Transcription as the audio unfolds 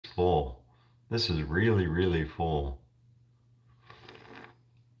full. This is really, really full.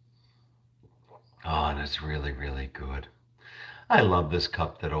 Oh, and it's really, really good. I love this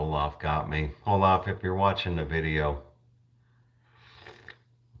cup that Olaf got me. Olaf, if you're watching the video,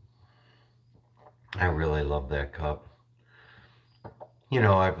 I really love that cup. You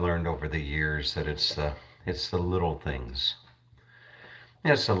know, I've learned over the years that it's the little things.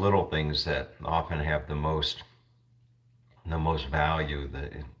 It's the little things that often have the most value,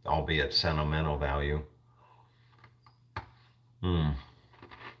 albeit sentimental value, mm,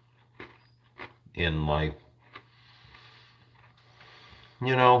 in life.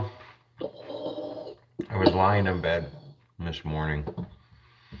 You know, I was lying in bed this morning,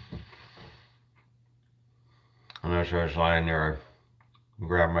 and as I was lying there, I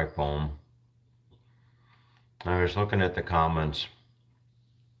grabbed my phone. I was looking at the comments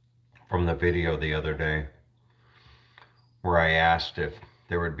from the video the other day where I asked if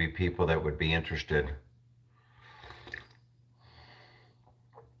there would be people that would be interested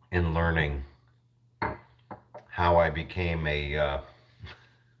in learning how I became a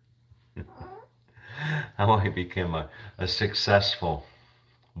successful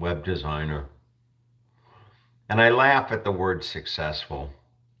web designer. And I laugh at the word successful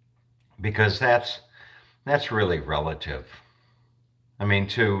because that's really relative. I mean,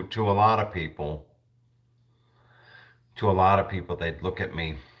 to a lot of people, they'd look at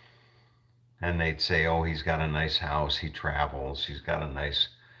me and they'd say, "Oh, he's got a nice house, he travels, he's got a nice,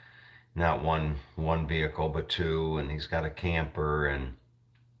 not one vehicle, but two, and he's got a camper, and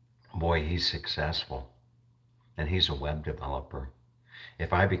boy, he's successful. And he's a web developer.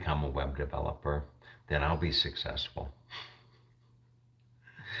 If I become a web developer, then I'll be successful."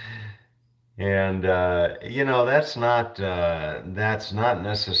 And that's not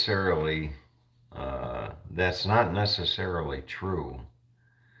necessarily true,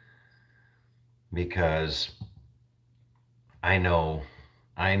 because I know,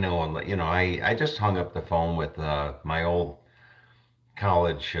 I just hung up the phone with my old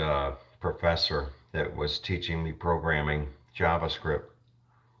college professor that was teaching me programming JavaScript.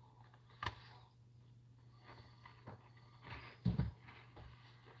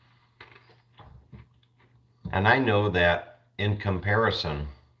 And I know that in comparison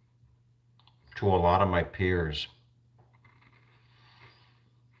to a lot of my peers,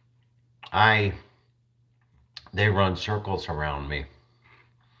 they run circles around me.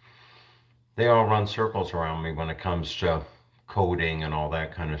 They all run circles around me when it comes to coding and all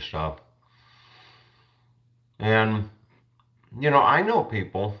that kind of stuff. And, I know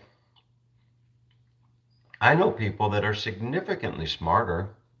people that are significantly smarter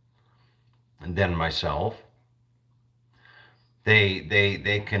than myself.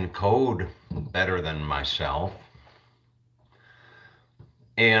 They can code better than myself.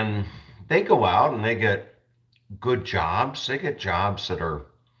 And they go out and they get good jobs. They get jobs that are,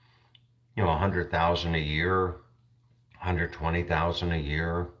 100,000 a year, 120,000 a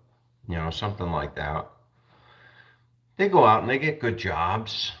year, something like that. They go out and they get good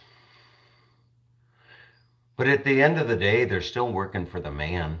jobs. But at the end of the day, they're still working for the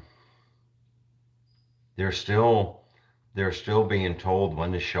man. They're still being told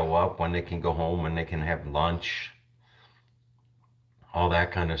when to show up, when they can go home, when they can have lunch, all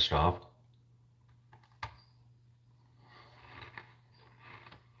that kind of stuff.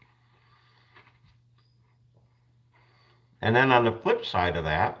 And then on the flip side of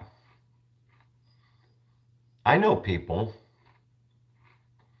that, I know people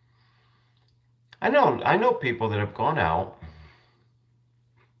that have gone out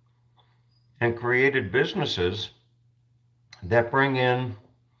and created businesses that bring in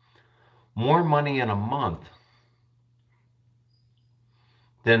more money in a month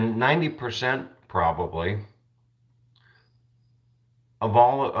than 90% probably of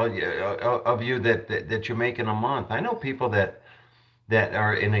all of you that you make in a month. I know people that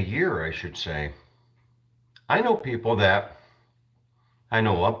are in a year, I should say. I know of people,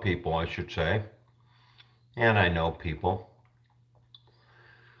 I should say, and I know people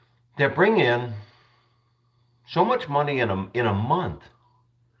that bring in so much money in a month,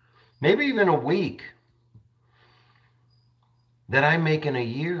 maybe even a week, that I make in a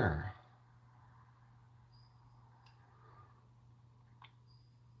year.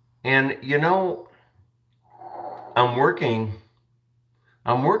 And I'm working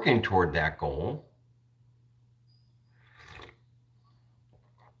toward that goal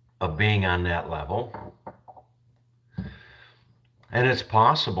of being on that level. And it's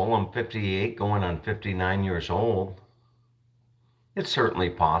possible. I'm 58 going on 59 years old. It's certainly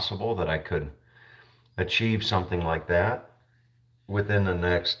possible that I could achieve something like that. within the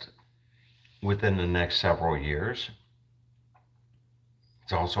next several years,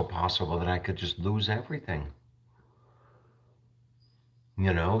 it's also possible that I could just lose everything.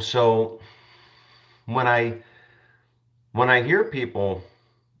 So when I hear people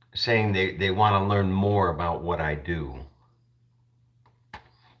saying they want to learn more about what I do,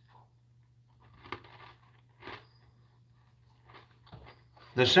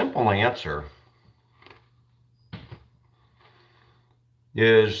 the simple answer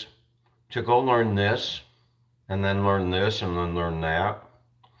is to go learn this, and then learn this, and then learn that.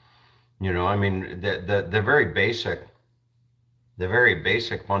 I mean, the very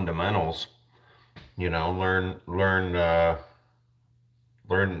basic fundamentals. Learn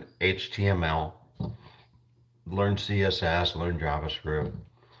HTML, learn CSS, learn JavaScript.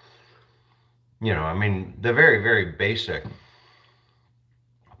 I mean, the very, very basic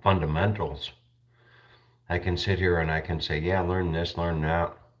fundamentals. I can sit here and I can say, yeah, learn this, learn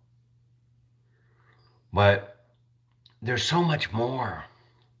that. But there's so much more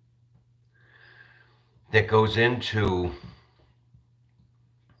that goes into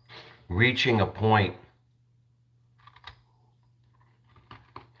reaching a point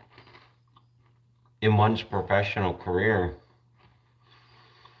in one's professional career,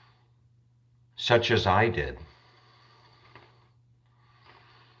 such as I did.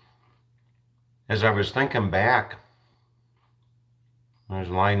 As I was thinking back, I was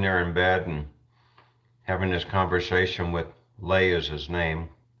lying there in bed and having this conversation with Lay is his name,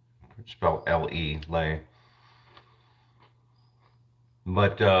 spelled L-E, Lay.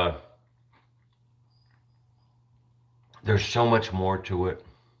 But there's so much more to it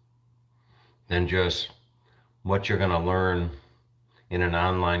than just what you're going to learn in an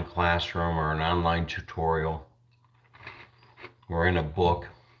online classroom or an online tutorial or in a book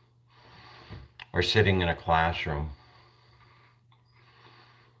or sitting in a classroom.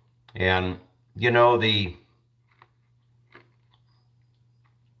 And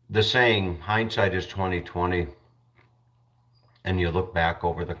the saying, hindsight is 20/20, and you look back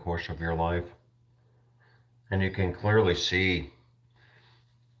over the course of your life and you can clearly see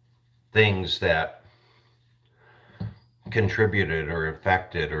things that contributed or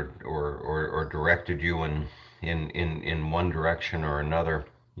affected or directed you in one direction or another,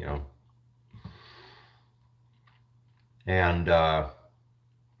 and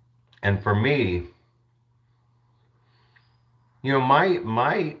for me,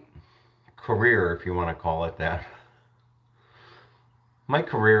 my career, if you want to call it that, my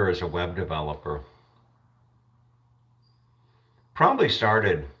career as a web developer probably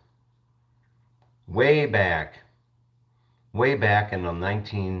started way back in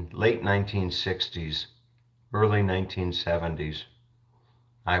the late 1960s, early 1970s,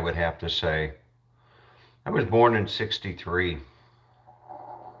 I would have to say. I was born in 63.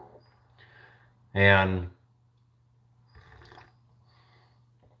 And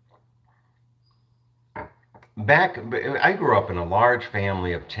I grew up in a large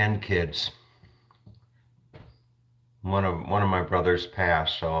family of 10 kids. One of my brothers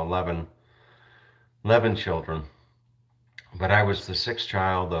passed, so 11 children. But I was the sixth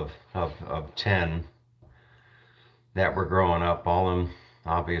child of 10 that were growing up, all in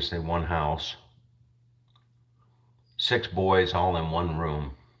obviously one house. 6 boys all in one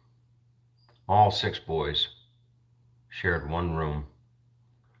room. All 6 boys shared one room.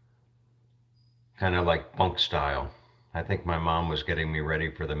 Kind of like bunk style. I think my mom was getting me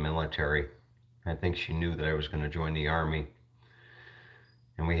ready for the military. I think she knew that I was going to join the Army.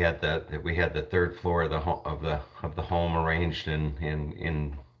 And we had the 3rd floor of the home arranged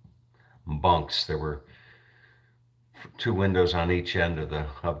in bunks. There were 2 windows on each end of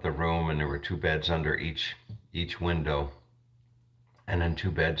the room, and there were 2 beds under each window, and then 2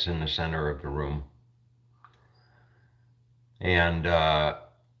 beds in the center of the room. And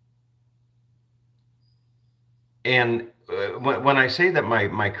when I say that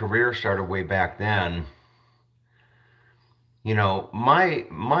my career started way back then,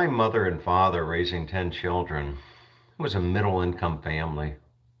 my mother and father raising 10 children was a middle income family.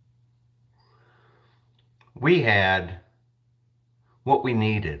 We had what we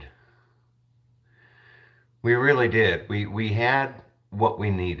needed. We really did. We had what we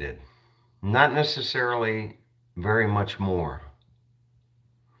needed. Not necessarily very much more.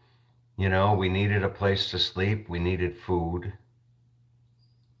 We needed a place to sleep. We needed food.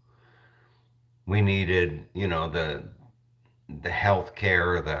 We needed, the health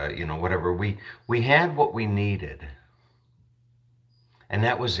care, whatever. We had what we needed. And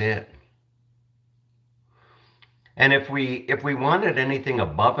that was it. And if we wanted anything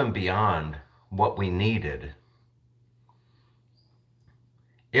above and beyond what we needed,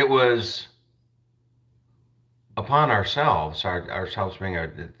 it was upon ourselves, ourselves being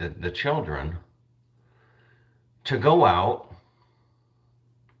the children, to go out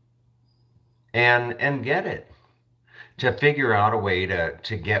and get it, to figure out a way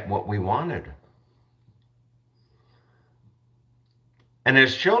to get what we wanted. And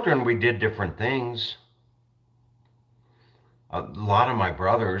as children, we did different things. A lot of my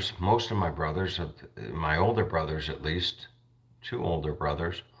brothers, most of my brothers, my older brothers at least, two older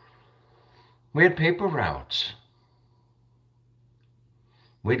brothers, we had paper routes.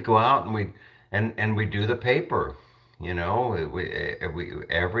 We'd go out and we'd do the paper, you know, we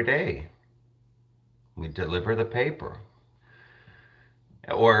every day. We'd deliver the paper.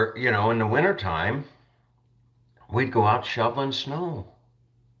 Or, you know, in the wintertime, we'd go out shoveling snow,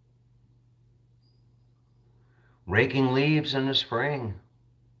 raking leaves in the spring.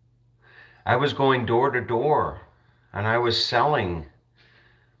 I was going door to door, and I was selling,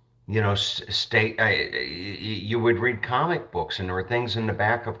 you know, you would read comic books, and there were things in the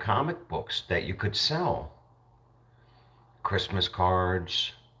back of comic books that you could sell. Christmas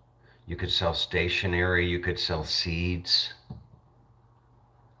cards, you could sell stationery, you could sell seeds.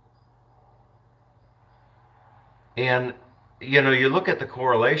 And, you know, you look at the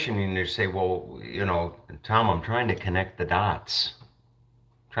correlation and you say, well, you know, Tom, I'm trying to connect the dots.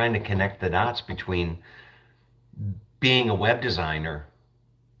 Trying to connect the dots between being a web designer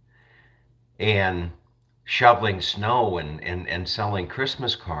and shoveling snow and selling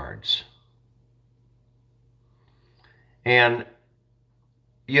Christmas cards. And,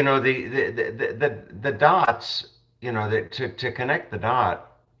 you know, the dots, you know, to connect the dot,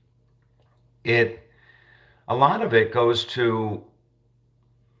 a lot of it goes to,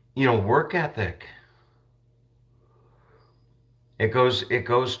 you know, work ethic. It goes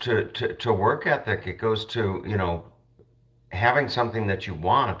to work ethic. It goes to, you know, having something that you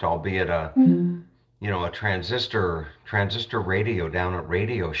want, albeit you know, a transistor radio down at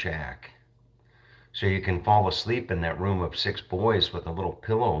Radio Shack. So you can fall asleep in that room of 6 boys with a little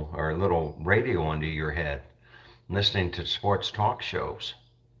pillow or a little radio under your head, listening to sports talk shows,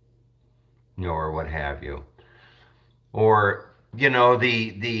 you know, or what have you. Or, you know,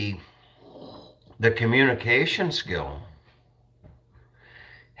 the communication skill.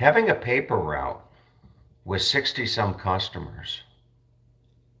 Having a paper route with 60 some customers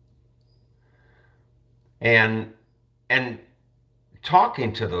and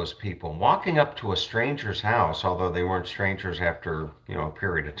talking to those people, walking up to a stranger's house, although they weren't strangers after, you know, a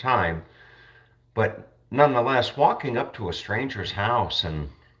period of time, but nonetheless, walking up to a stranger's house and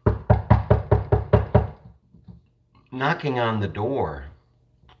knocking on the door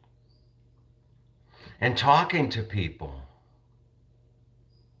and talking to people,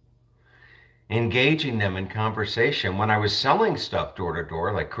 engaging them in conversation. When I was selling stuff door to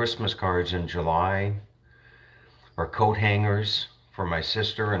door, like Christmas cards in July or coat hangers for my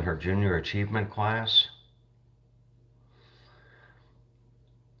sister in her junior achievement class,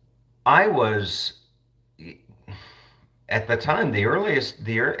 I was, at the time, at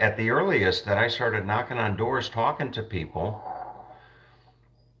the earliest that I started knocking on doors, talking to people,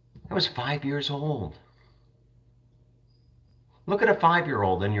 I was 5 years old. Look at a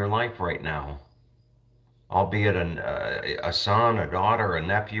 5-year-old in your life right now, albeit a son, a daughter, a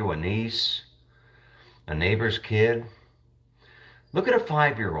nephew, a niece, a neighbor's kid. Look at a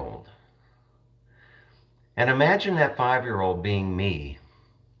 5-year-old. And imagine that 5-year-old being me,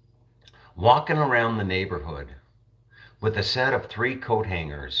 walking around the neighborhood with a set of 3 coat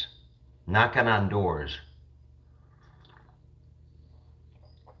hangers, knocking on doors.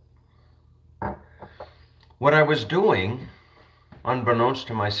 What I was doing, unbeknownst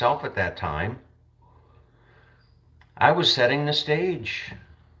to myself at that time, I was setting the stage.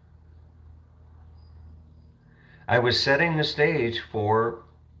 I was setting the stage for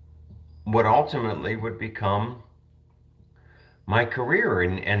what ultimately would become my career.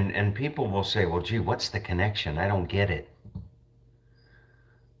 And people will say, well, gee, what's the connection? I don't get it.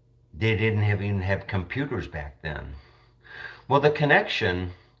 They didn't even have computers back then. Well, the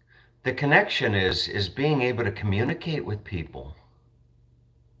connection is being able to communicate with people,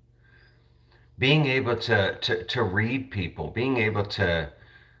 being able to read people, being able to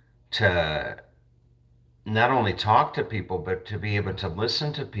not only talk to people, but to be able to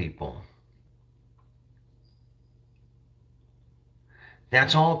listen to people.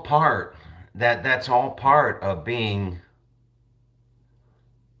 That's all part of being,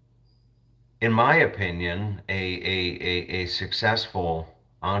 in my opinion, a successful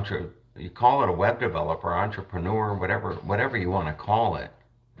you call it a web developer, entrepreneur, whatever you want to call it.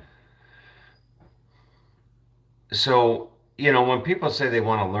 So, when people say they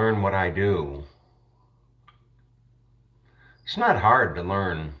want to learn what I do, it's not hard to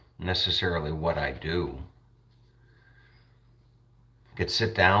learn necessarily what I do. You could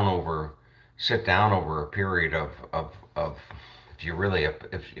sit down over a period of if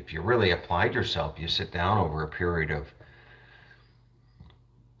you really applied yourself, you sit down over a period of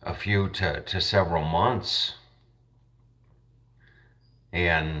a few to several months,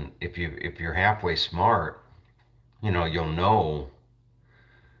 and if you're halfway smart, you'll know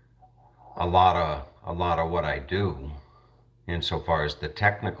a lot of what I do insofar as the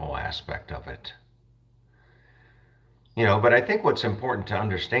technical aspect of it. But I think what's important to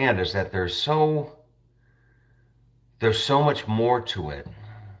understand is that there's so much more to it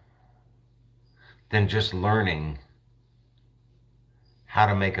than just learning how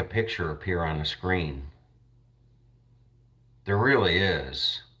to make a picture appear on a screen. There really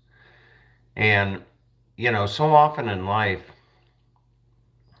is. And, so often in life,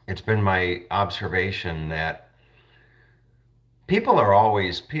 it's been my observation that a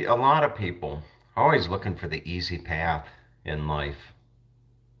lot of people are always looking for the easy path in life.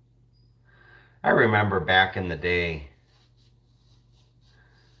 I remember back in the day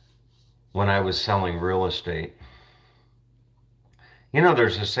when I was selling real estate.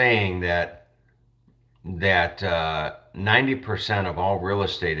 There's a saying that 90% of all real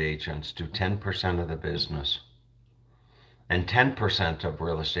estate agents do 10% of the business, and 10% of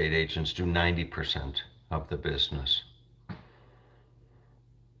real estate agents do 90% of the business.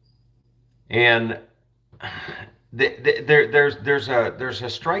 And there's a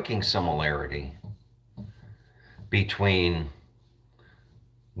striking similarity between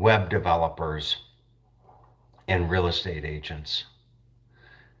web developers and real estate agents.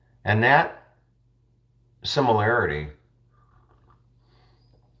 And that similarity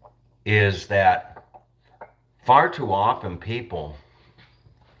is that far too often people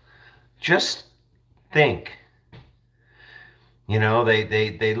just think,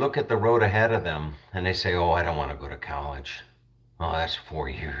 they look at the road ahead of them and they say, oh, I don't want to go to college. Oh, that's 4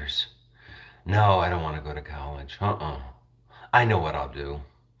 years. No, I don't want to go to college. I know what I'll do.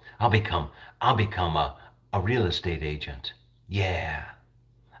 I'll become a real estate agent. Yeah,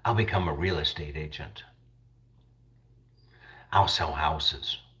 I'll become a real estate agent. I'll sell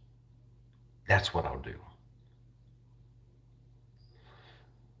houses. That's what I'll do.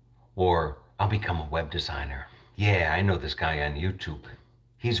 Or I'll become a web designer. Yeah, I know this guy on YouTube.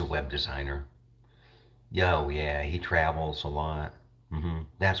 He's a web designer. Yo, yeah, he travels a lot.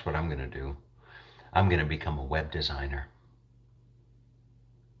 That's what I'm going to do. I'm going to become a web designer.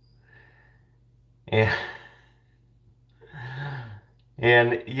 And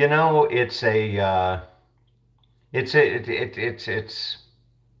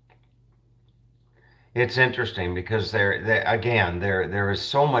it's interesting because there is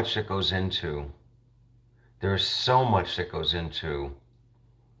so much that goes into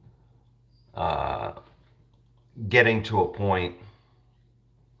getting to a point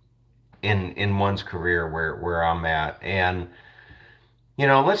in one's career where I'm at. And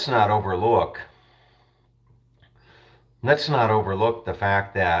let's not overlook the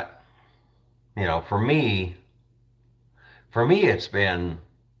fact that for me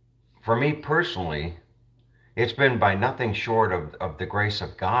personally, it's been by nothing short of the grace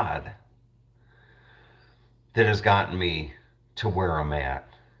of God that has gotten me to where I'm at.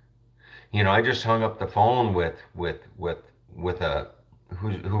 I just hung up the phone with who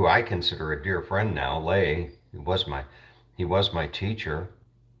I consider a dear friend now, Lay. He was my teacher.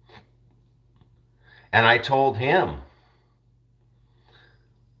 And I told him,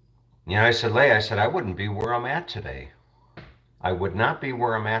 I said, Lay, I wouldn't be where I'm at today. I would not be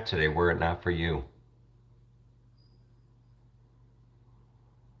where I'm at today were it not for you.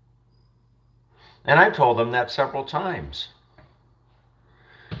 And I told him that several times.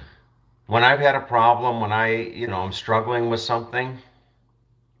 When I've had a problem, when I'm struggling with something,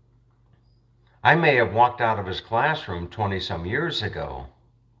 I may have walked out of his classroom 20 some years ago.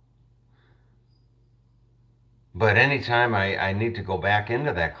 But anytime I need to go back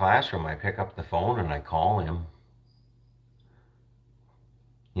into that classroom, I pick up the phone and I call him.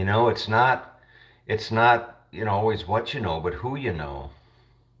 It's not always what you know, but who you know.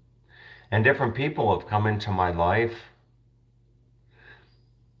 And different people have come into my life.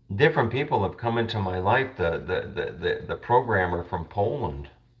 The programmer from Poland,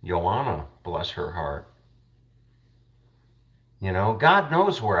 Joanna, bless her heart. God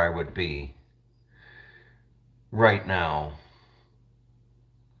knows where I would be right now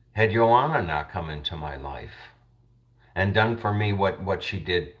had Joanna not come into my life and done for me what she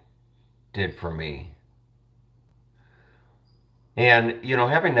did for me. And, you know,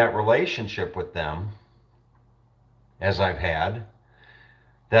 having that relationship with them, as I've had,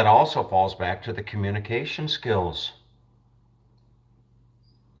 that also falls back to the communication skills.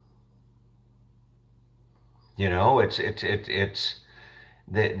 You know, it's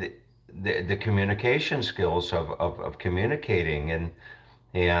the the communication skills of communicating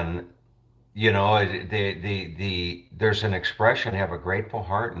and you know there's an expression, have a grateful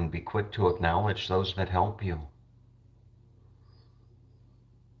heart and be quick to acknowledge those that help you.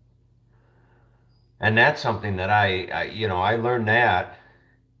 And that's something that I you know, I learned that,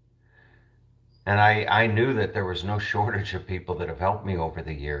 and I knew that there was no shortage of people that have helped me over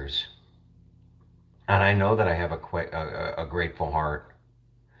the years. And I know that I have a grateful heart,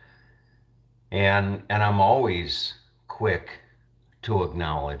 and I'm always quick to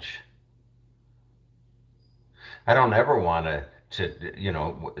acknowledge. I don't ever want to you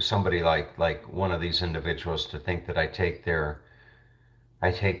know, somebody like one of these individuals to think that I take their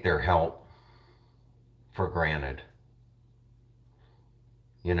help for granted.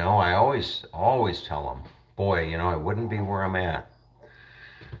 You know, I always tell them, boy, you know, I wouldn't be where I'm at.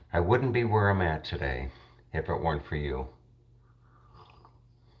 I wouldn't be where I'm at today if it weren't for you.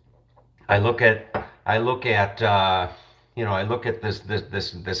 I look at you know, I look at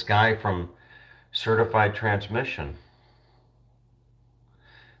this guy from Certified Transmission.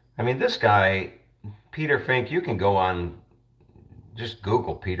 I mean, this guy, Peter Fink, you can go on, just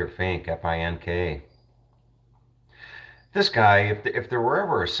Google Peter Fink, Fink. This guy, if there were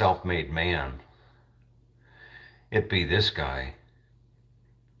ever a self-made man, it'd be this guy.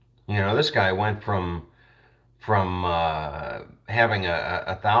 You know, this guy went from having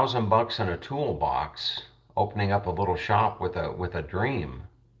 $1,000 in a toolbox, opening up a little shop with a dream,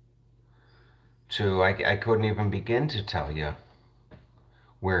 to I couldn't even begin to tell you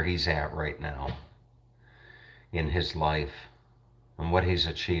where he's at right now in his life and what he's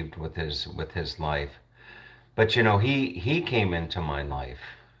achieved with his life. But you know, he came into my life,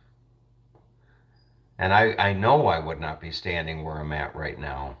 and I know I would not be standing where I'm at right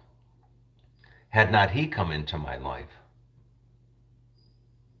now had not he come into my life.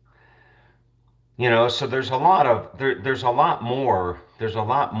 You know, so there's a lot of there's a lot more. There's a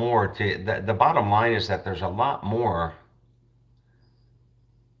lot more to the bottom line is that there's a lot more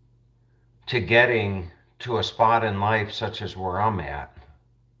to getting to a spot in life such as where I'm at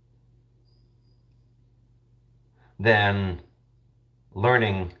than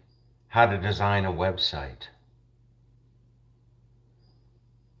learning how to design a website.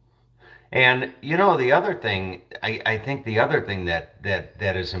 And you know, the other thing, I think the other thing that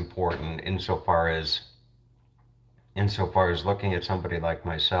is important insofar as looking at somebody like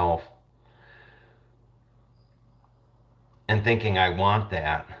myself and thinking I want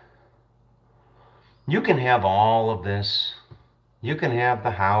that. You can have all of this. You can have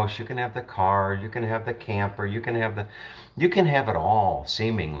the house, you can have the car, you can have the camper, you can have it all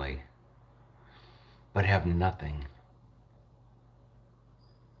seemingly, but have nothing.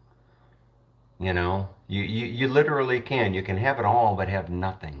 You know, you literally can. You can have it all, but have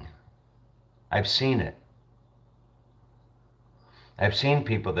nothing. I've seen it. I've seen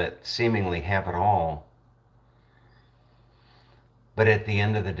people that seemingly have it all, but at the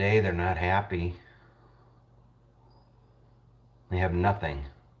end of the day, they're not happy. They have nothing.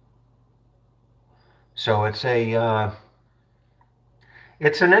 So it's an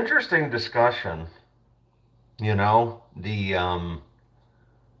interesting discussion. You know,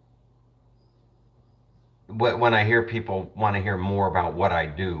 when I hear people want to hear more about what I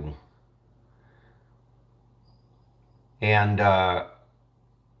do, and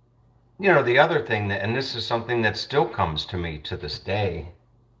you know, the other thing that, and this is something that still comes to me to this day,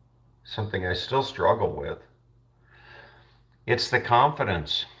 something I still struggle with, it's the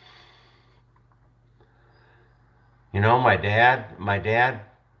confidence. You know, my dad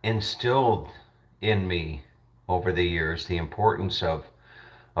instilled in me over the years the importance of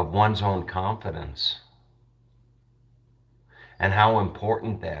one's own confidence and how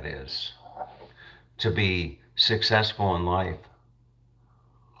important that is to be successful in life.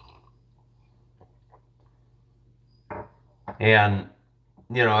 And,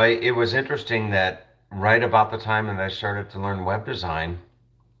 you know, it was interesting that right about the time that I started to learn web design,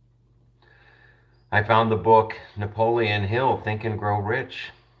 I found the book Napoleon Hill, Think and Grow Rich.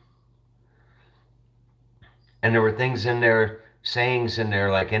 And there were things in there, sayings in there,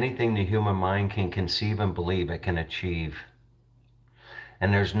 like anything the human mind can conceive and believe, it can achieve.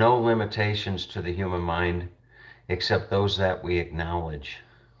 And there's no limitations to the human mind except those that we acknowledge.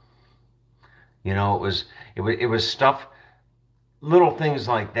 You know, it was stuff, little things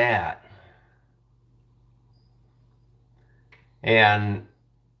like that And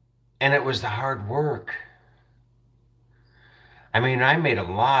it was the hard work. I mean, I made a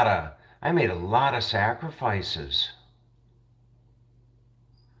lot of sacrifices.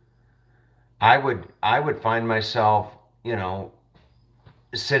 I would find myself,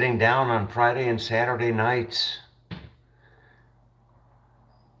 sitting down on Friday and Saturday nights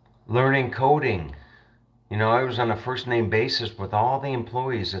learning coding. I was on a first name basis with all the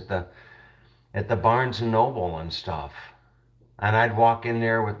employees at the Barnes and Noble and stuff. And I'd walk in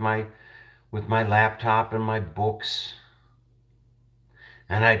there with my laptop and my books,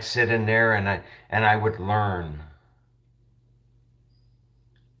 and I'd sit in there and I would learn.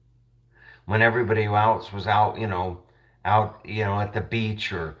 When everybody else was out, at the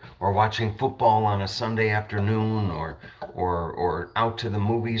beach or watching football on a Sunday afternoon or out to the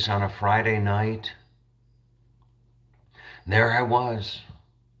movies on a Friday night, there I was.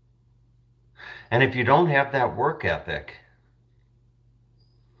 And if you don't have that work ethic,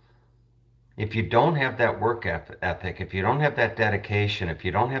 if you don't have that work ethic, if you don't have that dedication, if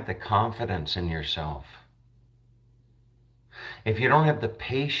you don't have the confidence in yourself, if you don't have the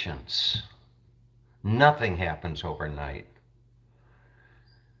patience, nothing happens overnight.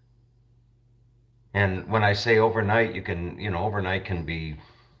 And when I say overnight, overnight can be,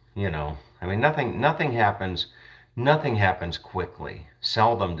 nothing happens quickly.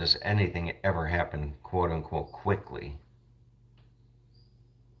 Seldom does anything ever happen, quote unquote, quickly.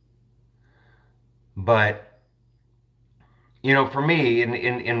 But, for me,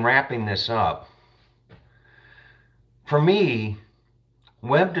 in wrapping this up, for me,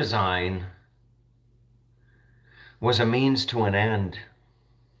 web design was a means to an end.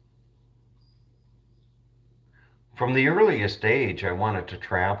 From the earliest age, I wanted to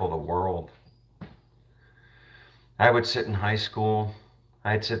travel the world. I would sit in high school.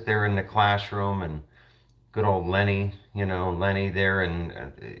 I'd sit there in the classroom, and good old Lenny, Lenny there, and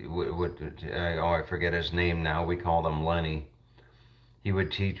I forget his name now. We called him Lenny.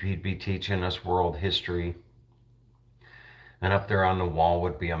 He'd be teaching us world history. And up there on the wall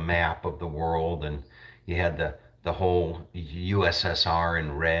would be a map of the world, and you had the whole USSR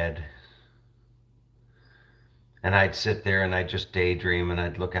in red. And I'd sit there and I'd just daydream, and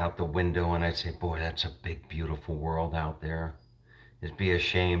I'd look out the window and I'd say, boy, that's a big, beautiful world out there. It'd be a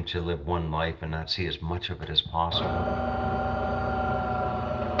shame to live one life and not see as much of it as possible.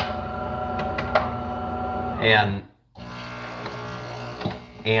 And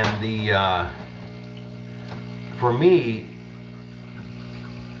for me,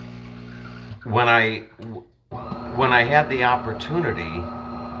 when I had the opportunity,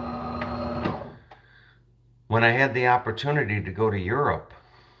 to go to Europe,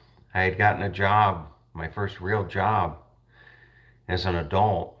 I had gotten a job, my first real job as an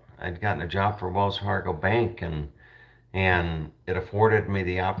adult. I'd gotten a job for Wells Fargo Bank, and it afforded me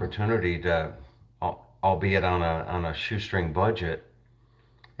the opportunity to, albeit on a shoestring budget,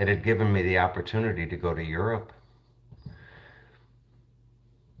 it had given me the opportunity to go to Europe.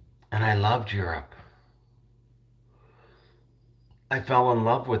 And I loved Europe. I fell in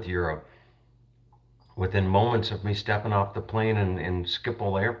love with Europe within moments of me stepping off the plane in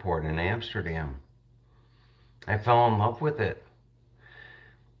Schiphol Airport in Amsterdam. I fell in love with it.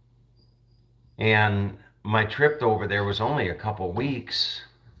 And my trip over there was only a couple weeks,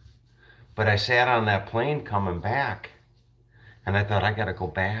 but I sat on that plane coming back, and I thought, I got to go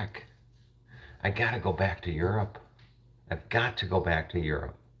back. I got to go back to Europe. I've got to go back to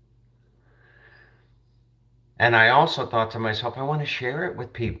Europe. And I also thought to myself, I want to share it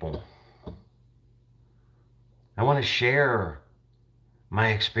with people. I want to share my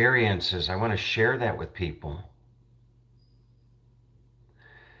experiences. I want to share that with people.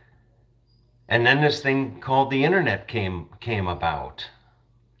 And then this thing called the internet came about.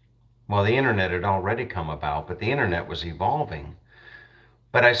 Well, the internet had already come about, but the internet was evolving.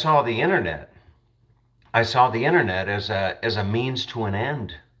 But I saw the internet as a means to an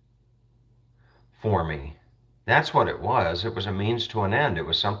end for me. That's what it was. It was a means to an end. It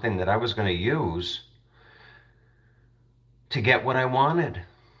was something that I was going to use to get what I wanted.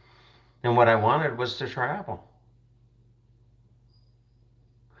 And what I wanted was to travel.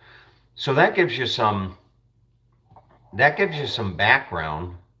 So that gives you some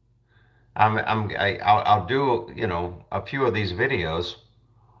background. I'll do, a few of these videos,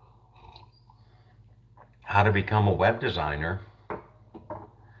 how to become a web designer.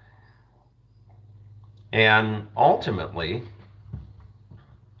 And ultimately,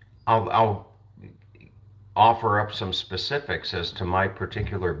 I'll offer up some specifics as to my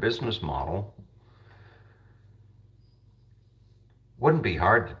particular business model. Wouldn't be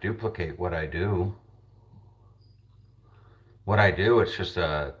hard to duplicate what I do. what I do, it's just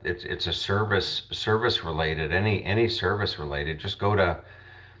it's a service related, any service related. Just go to,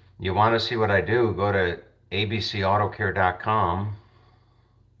 you want to see what I do, go to abcautocare.com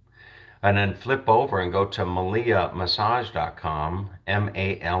and then flip over and go to maliamassage.com,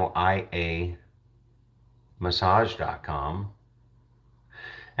 MALIA massage.com,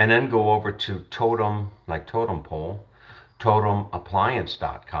 and then go over to Totem, like totem pole,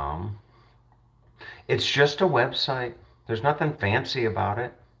 totemappliance.com. It's just a website. There's nothing fancy about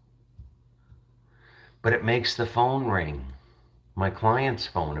it, but it makes the phone ring. My client's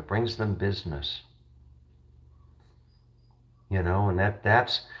phone, it brings them business. You know, and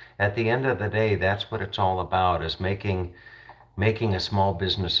that's at the end of the day, that's what it's all about, is making a small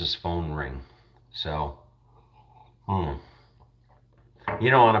business's phone ring. So, you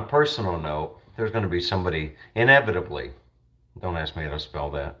know, on a personal note, there's going to be somebody, inevitably, don't ask me how to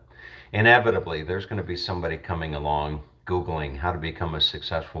spell that, inevitably, there's going to be somebody coming along, Googling how to become a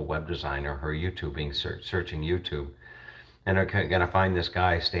successful web designer, or YouTubing, searching YouTube, and they're going to find this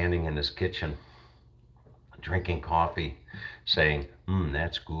guy standing in his kitchen, drinking coffee, saying,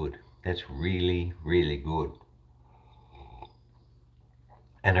 that's good. That's really, really good.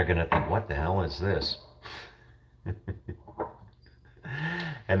 And they're going to think, what the hell is this?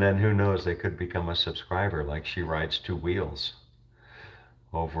 And then who knows, they could become a subscriber, like She Rides Two Wheels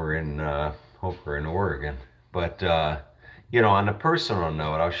over in Oregon. But you know, on a personal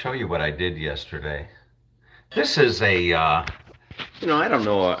note, I'll show you what I did yesterday. This is a you know, I don't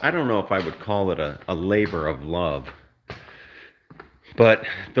know if I would call it a labor of love, but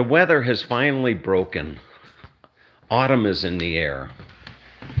the weather has finally broken. Autumn is in the air.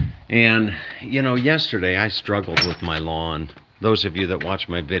 And you know, yesterday I struggled with my lawn. Those of you that watch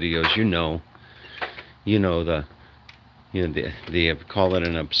my videos, you know the call it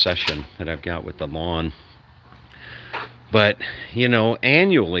an obsession that I've got with the lawn. But you know,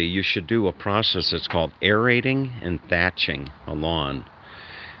 annually you should do a process that's called aerating and thatching a lawn.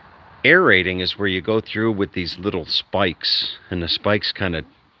 Aerating is where you go through with these little spikes, and the spikes kind of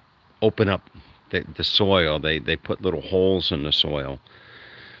open up the soil. They put little holes in the soil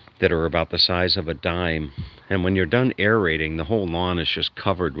that are about the size of a dime. And when you're done aerating, the whole lawn is just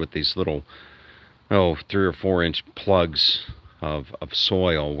covered with these little 3 or 4 inch plugs of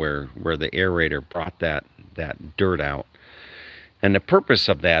soil where the aerator brought that dirt out. And the purpose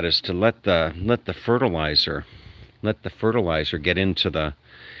of that is to let the fertilizer get into the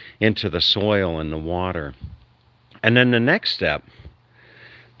soil and the water. And then the next step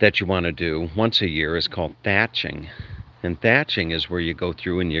that you want to do once a year is called thatching. And thatching is where you go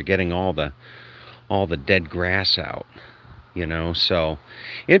through and you're getting all the dead grass out, you know. So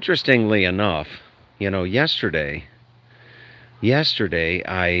interestingly enough, you know, yesterday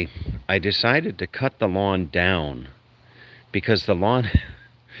I decided to cut the lawn down, because the lawn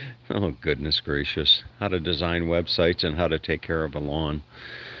oh goodness gracious, how to design websites and how to take care of a lawn.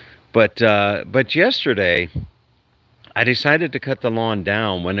 But yesterday I decided to cut the lawn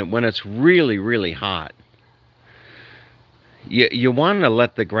down when it's really, really hot. You want to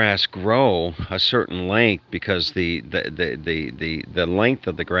let the grass grow a certain length, because the length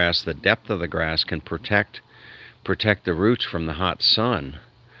of the grass, the depth of the grass can protect the roots from the hot sun.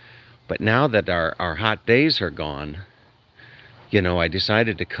 But now that our hot days are gone, you know, I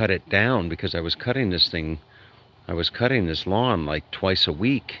decided to cut it down, because I was cutting this lawn like twice a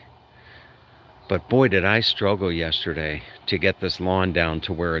week. But boy, did I struggle yesterday to get this lawn down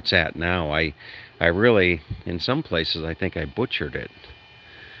to where it's at now. I really, in some places, I think I butchered it.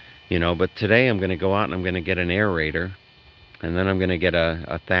 You know, but today I'm going to go out and I'm going to get an aerator, and then I'm going to get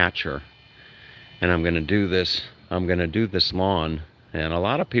a thatcher, and I'm going to do this lawn. And a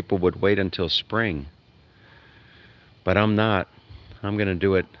lot of people would wait until spring, but I'm not. I'm going to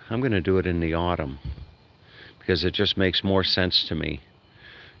do it in the autumn, because it just makes more sense to me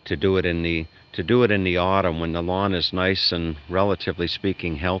to do it in the autumn, when the lawn is nice and, relatively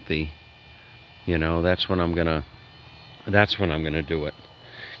speaking, healthy. You know, that's when I'm gonna do it,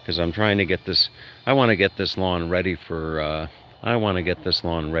 because I'm trying to get this. I want to get this lawn ready for. I want to get this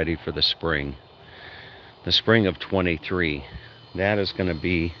lawn ready for the spring of 23. That is going to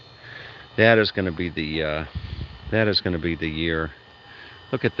be the year.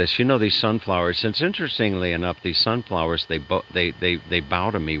 Look at this. You know, these sunflowers. Since interestingly enough, these sunflowers, they bow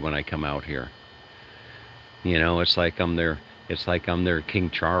to me when I come out here. You know, it's like I'm their King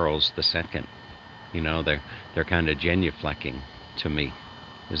Charles II. You know, they're kind of genuflecting to me.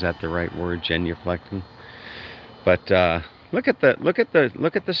 Is that the right word, genuflecting? But look at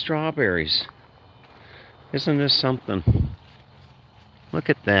the strawberries. Isn't this something? Look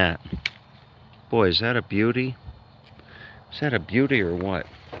at that. Boy, is that a beauty? Is that a beauty or what?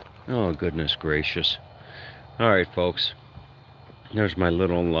 Oh, goodness gracious. All right, folks. There's my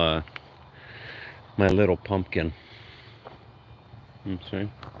little pumpkin. Let's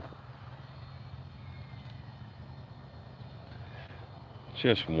see.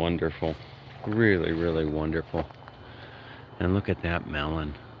 Just wonderful. Really, really wonderful. And look at that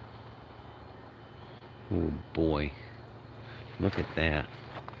melon. Oh, boy. Look at that.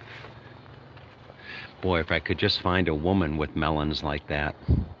 Boy, if I could just find a woman with melons like that,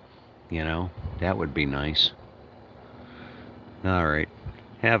 you know, that would be nice. All right.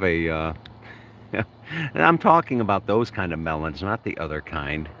 Have a, I'm talking about those kind of melons, not the other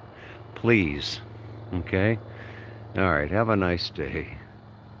kind. Please. Okay? All right. Have a nice day.